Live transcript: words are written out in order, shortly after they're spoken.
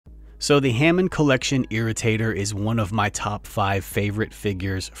So the Hammond Collection Irritator is one of my top 5 favorite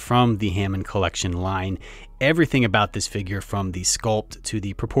figures from the Hammond Collection line. Everything about this figure, from the sculpt to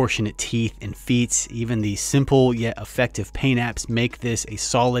the proportionate teeth and feet, even the simple yet effective paint apps, make this a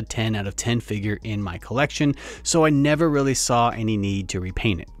solid 10 out of 10 figure in my collection, so I never really saw any need to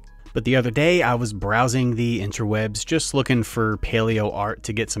repaint it. But the other day I was browsing the interwebs just looking for paleo art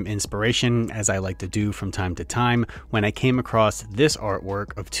to get some inspiration, as I like to do from time to time, when I came across this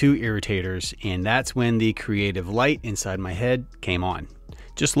artwork of 2 Irritators, and that's when the creative light inside my head came on.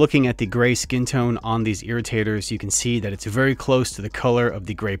 Just looking at the gray skin tone on these Irritators, you can see that it's very close to the color of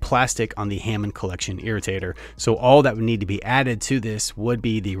the gray plastic on the Hammond Collection Irritator. So all that would need to be added to this would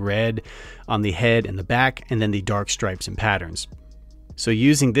be the red on the head and the back, and then the dark stripes and patterns. So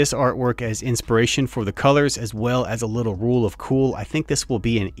using this artwork as inspiration for the colors, as well as a little rule of cool, I think this will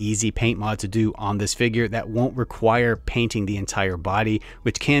be an easy paint mod to do on this figure that won't require painting the entire body,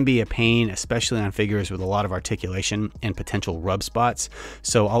 which can be a pain, especially on figures with a lot of articulation and potential rub spots.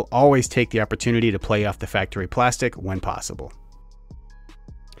 So I'll always take the opportunity to play off the factory plastic when possible.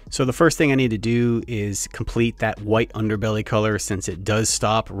 So the first thing I need to do is complete that white underbelly color, since it does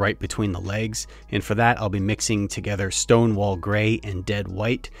stop right between the legs. And for that, I'll be mixing together Stonewall Gray and Dead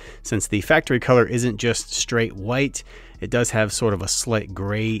White. Since the factory color isn't just straight white, it does have sort of a slight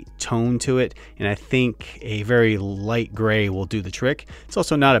gray tone to it, and I think a very light gray will do the trick. It's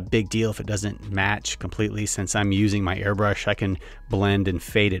also not a big deal if it doesn't match completely. Since I'm using my airbrush, I can blend and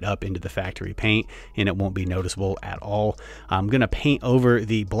fade it up into the factory paint and it won't be noticeable at all. I'm gonna paint over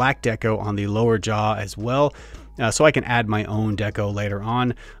the black deco on the lower jaw as well, so I can add my own deco later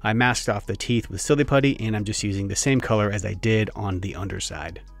on. I masked off the teeth with Silly Putty, and I'm just using the same color as I did on the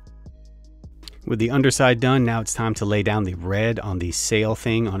underside. With the underside done, now it's time to lay down the red on the sail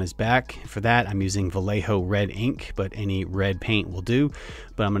thing on his back. For that, I'm using Vallejo red ink, but any red paint will do.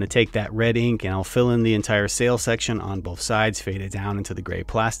 But I'm going to take that red ink and I'll fill in the entire sail section on both sides, fade it down into the gray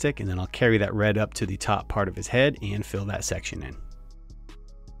plastic, and then I'll carry that red up to the top part of his head and fill that section in.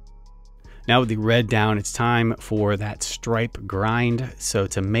 Now with the red down, it's time for that stripe grind. So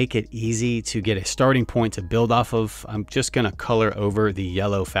to make it easy to get a starting point to build off of, I'm just gonna color over the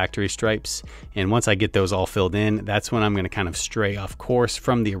yellow factory stripes. And once I get those all filled in, that's when I'm gonna kind of stray off course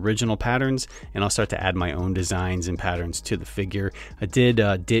from the original patterns, and I'll start to add my own designs and patterns to the figure. I did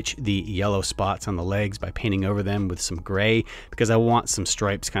ditch the yellow spots on the legs by painting over them with some gray, because I want some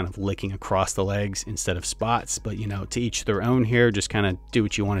stripes kind of licking across the legs instead of spots. But you know, to each their own here, just kind of do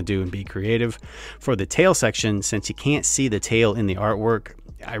what you wanna do and be creative. For the tail section, since you can't see the tail in the artwork,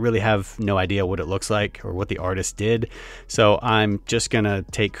 I really have no idea what it looks like or what the artist did. So I'm just gonna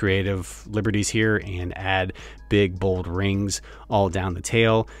take creative liberties here and add big bold rings all down the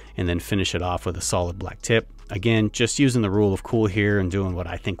tail, and then finish it off with a solid black tip. Again, just using the rule of cool here and doing what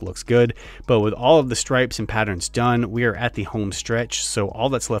I think looks good. But with all of the stripes and patterns done, we are at the home stretch. So all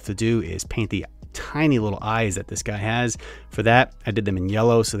that's left to do is paint the tiny little eyes that this guy has. For that, I did them in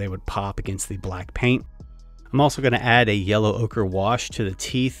yellow so they would pop against the black paint. I'm also going to add a yellow ochre wash to the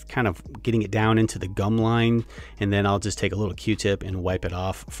teeth, kind of getting it down into the gum line, and then I'll just take a little Q-tip and wipe it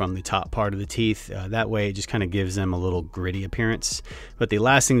off from the top part of the teeth. That way it just kind of gives them a little gritty appearance. But the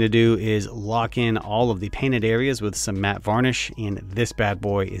last thing to do is lock in all of the painted areas with some matte varnish, and this bad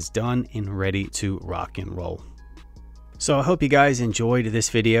boy is done and ready to rock and roll. So I hope you guys enjoyed this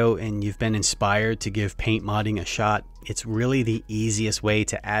video and you've been inspired to give paint modding a shot. It's really the easiest way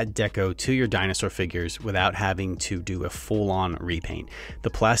to add deco to your dinosaur figures without having to do a full-on repaint.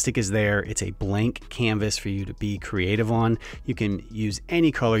 The plastic is there. It's a blank canvas for you to be creative on. You can use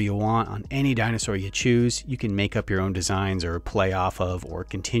any color you want on any dinosaur you choose. You can make up your own designs or play off of or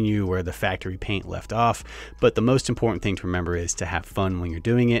continue where the factory paint left off. But the most important thing to remember is to have fun when you're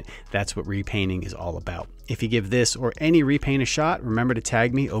doing it. That's what repainting is all about. If you give this or any repaint a shot, remember to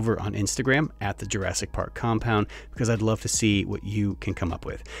tag me over on Instagram at the Jurassic Park Compound, because I'd love to see what you can come up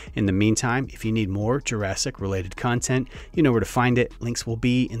with. In the meantime, if you need more Jurassic related content, you know where to find it. Links will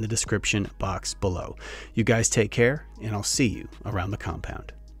be in the description box below. You guys take care, and I'll see you around the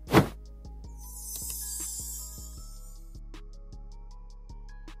compound.